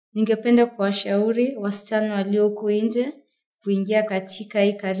Ningependa kuwashauri wasichana walio huku nje kuingia katika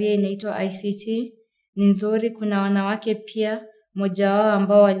hii career inaitwa ICT. Ni nzuri, kuna wanawake pia, mmoja wao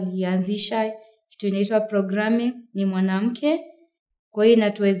ambao walianzisha kitu inaitwa programming ni mwanamke. Kwa hiyo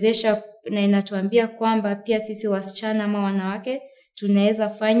inatuwezesha na inatuambia kwamba pia sisi wasichana ama wanawake tunaweza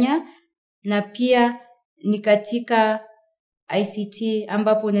fanya, na pia ni katika ICT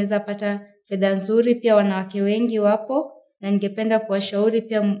ambapo unaweza pata fedha nzuri. Pia wanawake wengi wapo, na ningependa kuwashauri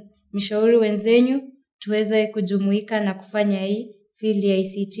pia mshauri wenzenyu tuweze kujumuika na kufanya hii field ya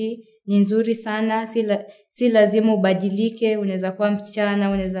ICT. Ni nzuri sana, si lazima ubadilike. Unaweza kuwa msichana,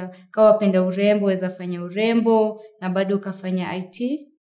 unaweza kuwa wapenda urembo, unaweza fanya urembo na bado ukafanya IT.